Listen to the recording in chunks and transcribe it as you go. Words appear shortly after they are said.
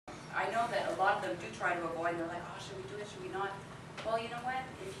know that a lot of them do try to avoid, and they're like, oh, should we do it, should we not? Well, you know what,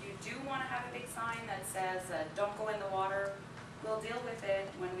 if you do want to have a big sign that says, don't go in the water, we'll deal with it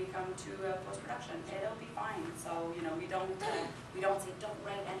when we come to post-production. It'll be fine. So, you know, we don't say, don't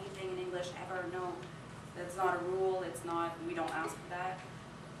write anything in English ever. No, that's not a rule. It's not, we don't ask for that.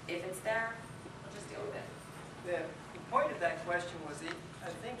 If it's there, we'll just deal with it. The point of that question was that I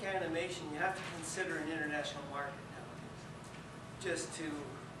think animation, you have to consider an international market nowadays, just to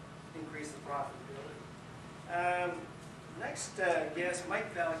increase the profitability. Next guest,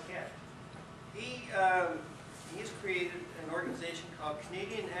 Mike Valaket. He's created an organization called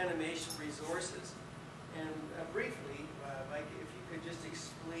Canadian Animation Resources. And briefly, Mike, if you could just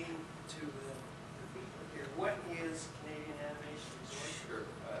explain to the people here, what is Canadian Animation Resources? Sure.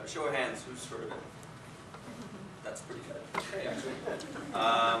 Show of hands, who's heard of it? That's pretty good. Okay, actually.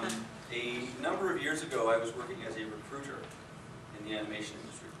 A number of years ago, I was working as a recruiter in the animation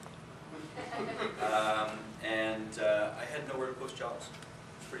industry. I had nowhere to post jobs.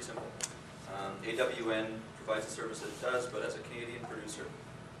 It's pretty simple. AWN provides the service that it does, but as a Canadian producer,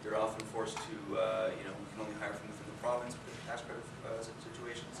 you're often forced to, you know, we can only hire from within the province because of tax credit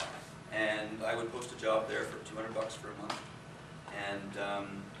situations. And I would post a job there for $200 for a month, and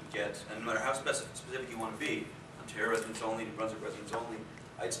and no matter how specific you want to be, Ontario residents only, New Brunswick residents only,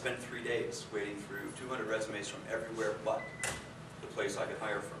 I'd spend 3 days wading through 200 resumes from everywhere but the place I could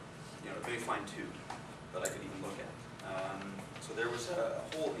hire from. You know, maybe find 2 that I could even look at. So there was a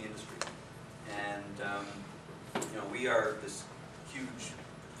hole in the industry. And you know, we are this huge,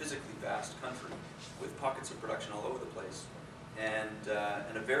 physically vast country with pockets of production all over the place, and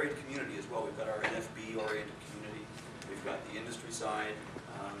a varied community as well. We've got our NFB-oriented community. We've got the industry side.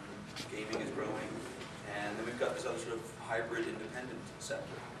 Gaming is growing, and then we've got this other sort of hybrid, independent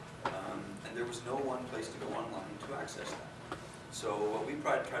sector. And there was no one place to go online to access that. So what we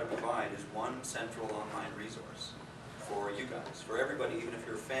try to provide is one central online resource for you guys, for everybody, even if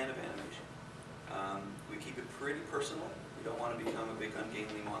you're a fan of animation. We keep it pretty personal. We don't want to become a big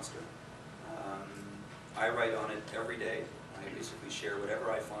ungainly monster. I write on it every day. I basically share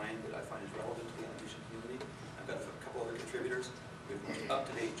whatever I find that I find is relevant to the animation community. I've got a couple other contributors. We have the most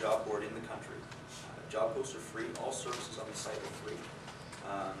up-to-date job board in the country. Job posts are free. All services on the site are free.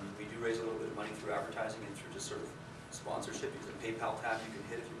 We do raise a little bit of money through advertising and through just sort of sponsorship. There's a PayPal tab you can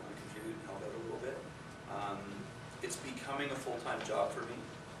hit if you want to contribute and help out a little bit. It's becoming a full-time job for me.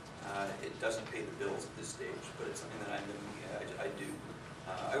 It doesn't pay the bills at this stage, but it's something that I do.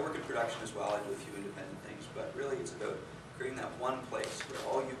 I work in production as well. I do a few independent things, but really it's about creating that one place where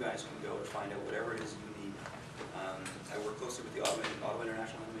all you guys can go and find out whatever it is you need. I work closely with the Ottawa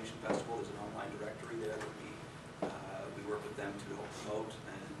International Animation Festival. There's an online directory there that we work with them to help promote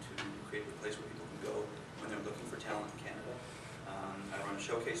and to create a place where people can go when they're looking for talent in Canada. I run a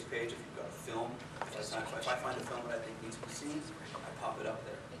showcase page. If you've got a film, if I find a film that I think needs to be seen, I pop it up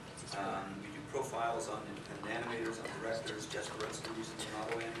there. We do profiles on independent animators, on directors. Jessica Rudston, recently an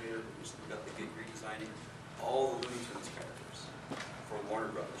Ottawa animator, who recently got the gig redesigning all the Looney Tunes characters for Warner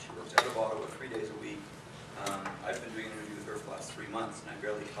Brothers. She works out of Ottawa 3 days a week. I've been doing an interview with her for the last 3 months, and I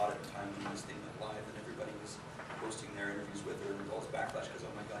barely caught it in time when this thing went live, and everybody was posting their interviews with her, and there was all this backlash because,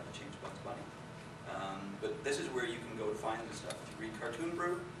 oh my God, you changed Bugs Bunny. But this is where you can go to find this stuff. If you read Cartoon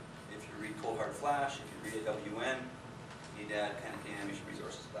Brew, if you read Cold Hard Flash, if you read AWN, you need to add kind of animation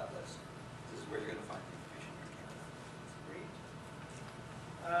resources to that list. This is where you're going to find the information here in Canada. Great.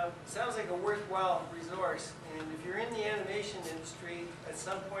 Sounds like a worthwhile resource, and if you're in the animation industry, at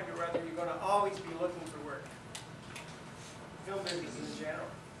some point or other, you're going to always be looking for work. Film business in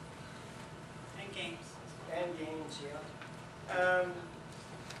general. And games. And games, yeah.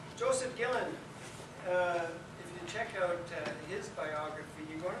 Joseph Gillen, if you check out his biography,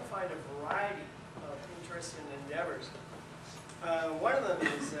 you're going to find a variety of interests and endeavors. One of them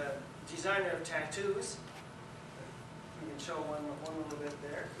is designer of tattoos. You can show one little bit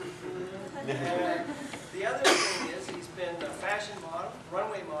there. And the other thing is he's been a fashion model,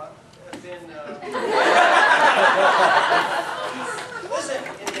 runway model. Listen,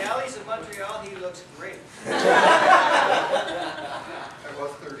 in the alleys of Montreal, he looks great. That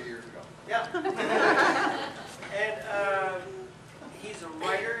was 30 years ago. Yeah. And he's a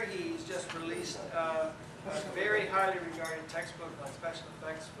writer. He's just released a very highly regarded textbook on special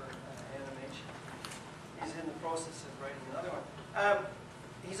effects for animation. He's in the process of writing another one.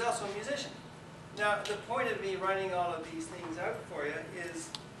 He's also a musician. Now, the point of me running all of these things out for you is,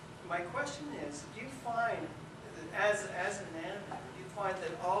 my question is, do you find, as an animator, do you find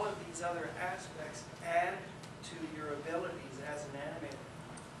that all of these other aspects add to your abilities as an animator?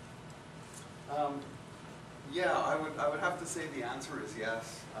 Yeah, I would have to say the answer is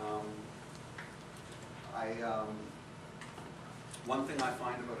yes. One thing I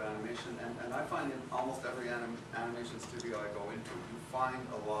find about animation, and I find in almost every animation studio I go into, you find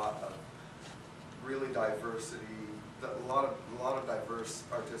a lot of really diversity, a lot of diverse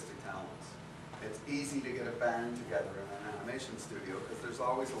artistic talents. It's easy to get a band together in an animation studio because there's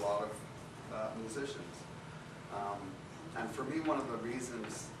always a lot of musicians. And for me, one of the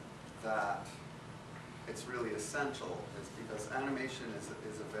reasons that it's really essential is because animation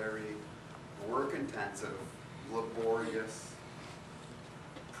is a very work-intensive, laborious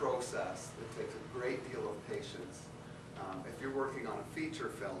process. It takes a great deal of patience. If you're working on a feature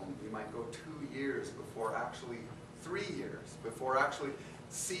film, you might go 2 years before actually, 3 years before actually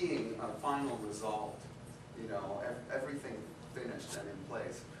seeing a final result. You know, everything finished and in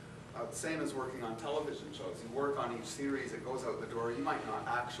place. Same as working on television shows. You work on each series, it goes out the door, you might not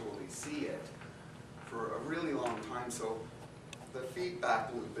actually see it for a really long time, so the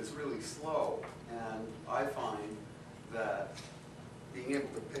feedback loop is really slow, and I find that being able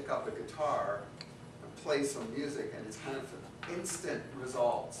to pick up a guitar and play some music, and it's kind of instant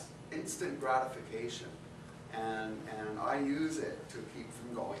results, instant gratification, and I use it to keep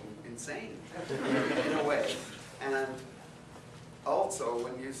from going insane in a way. And also,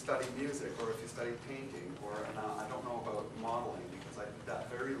 when you study music, or if you study painting, or I don't know about modeling because I did that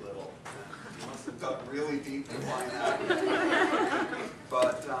very little. You must have dug really deep to find that.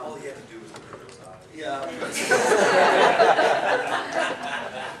 But All he had to do was look at those eyes. yeah.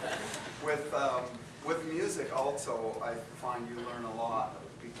 With music also, I find you learn a lot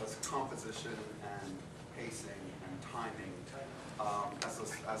because composition and pacing and timing. As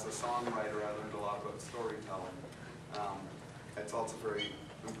a songwriter, I learned a lot about storytelling. It's also very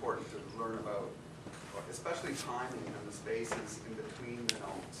important to learn about, especially timing and the spaces in between the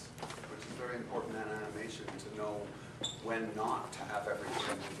notes, which is very important in animation to know when not to have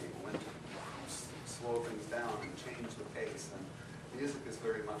everything moving, when to slow things down and change the pace. And music is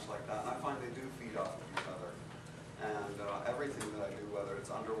very much like that, and I find they do feed off of each other. And everything that I do, whether it's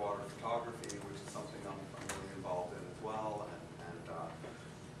underwater photography, which is something I'm really involved in as well, and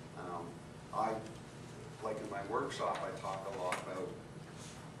like in my workshop, I talk a lot about,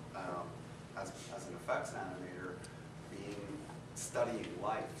 as an effects animator, studying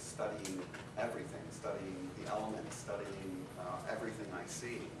life, studying everything, studying the elements, studying everything I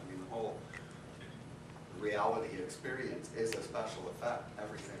see. I mean, the whole reality experience is a special effect.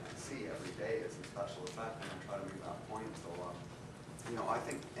 Everything I see every day is a special effect, and I try to make that point. So, you know, I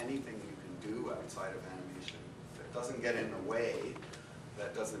think anything you can do outside of animation that doesn't get in the way,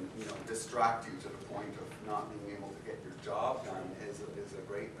 that doesn't, you know, distract you to the point of not being able to get your job done is a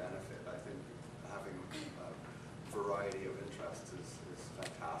great benefit. I think having a variety of interests is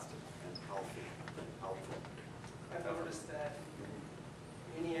fantastic and healthy and helpful. I've noticed that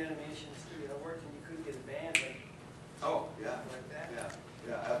any animation studio I worked in, you couldn't get a band like that.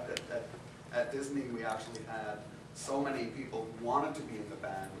 Yeah. At Disney, we actually had so many people who wanted to be in the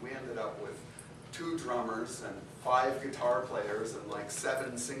band. We ended up with 2 drummers and 5 guitar players and like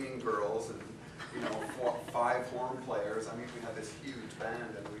 7 singing girls and, you know, 5 horn players. I mean, we had this huge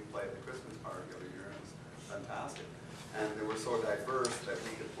band, and we played the Christmas party every year. It was fantastic. And they were so diverse that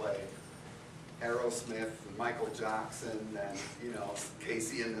we could play Aerosmith and Michael Jackson and, you know,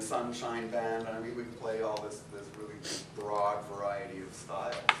 Casey and the Sunshine Band. I mean, we could play all this really broad variety of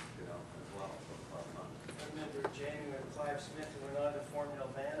styles, you know, as well. So it was a lot of fun. I remember jamming with Clive Smith and went on to form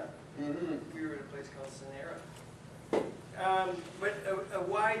Nelvana. We were at a place called Sonera. But a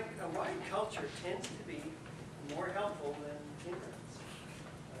wide culture tends to be more helpful than hindrance,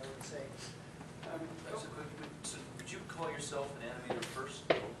 I would say. That's a quick, so would you call yourself an animator first?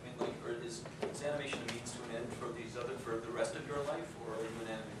 I mean, like, or is animation a means to an end for the rest of your life, or are you an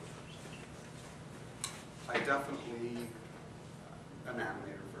animator first? I definitely an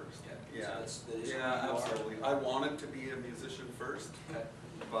animator first. Yeah. So that is who you Yeah, are. absolutely. I wanted to be a musician first, Okay.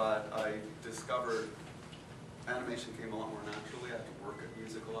 but I discovered animation came a lot more naturally. I have to work at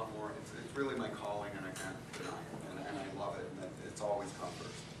music a lot more. It's really my calling, and I can't deny it, and I love it, and it's always come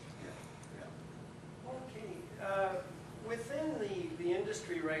first. Okay. Within the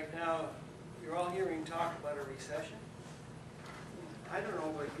industry right now, you're all hearing talk about a recession. I don't know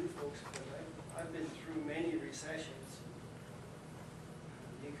about you folks, but I've been through many recessions.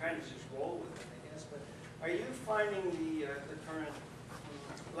 You kind of just roll with it, I guess. But are you finding the current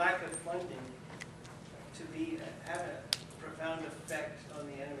lack of funding to have a profound effect on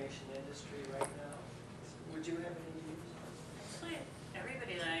the animation industry right now? Would you have any views? Actually,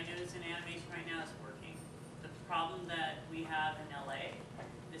 everybody that I know is in animation right now is working. The problem that we have in LA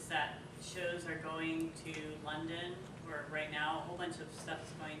is that shows are going to London, or right now, a whole bunch of stuff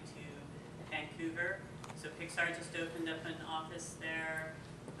is going to Vancouver. So Pixar just opened up an office there,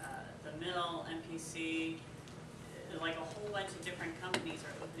 the Middle, NPC, like a whole bunch of different companies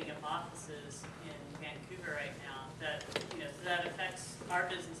are opening up offices in Vancouver right now that, you know, so that affects our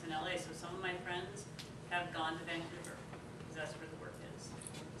business in LA. So some of my friends have gone to Vancouver because that's where the work is.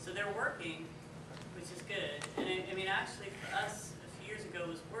 So they're working, which is good. And I mean, actually for us, a few years ago it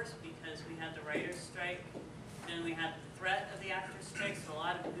was worse because we had the writer's strike, and we had the threat of the actor's strike, so a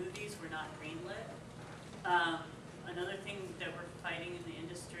lot of movies were not greenlit. Another thing that we're fighting in the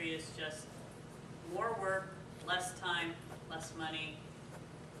industry is just more work, less time, less money.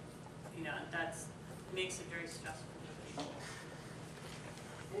 You know, that's makes it very stressful for people.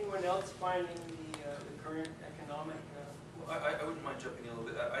 Anyone else finding the current economic? Well, I wouldn't mind jumping in a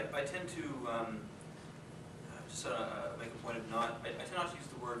little bit. I tend to just make a point of not. I tend not to use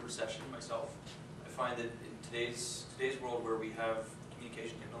the word recession myself. I find that in today's world, where we have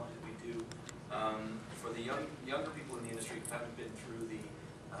communication technology that we do, for the younger people in the industry who haven't been through the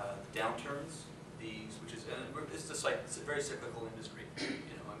downturns, which is it's a very cyclical industry. You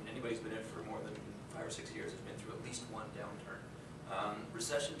know, I mean, anybody who's been in it for more than 5 or 6 years has been through at least one downturn.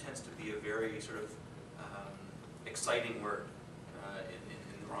 Recession tends to be a very sort of exciting word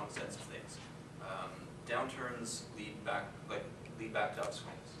in the wrong sense of things. Downturns lead back to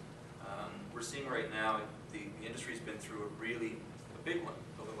upswings. We're seeing right now the industry's been through a big one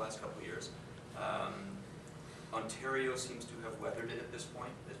over the last couple of years. Ontario seems to have weathered it at this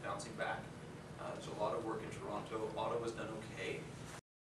point. It's bouncing back. There's a lot of work in Toronto. Ottawa's done okay.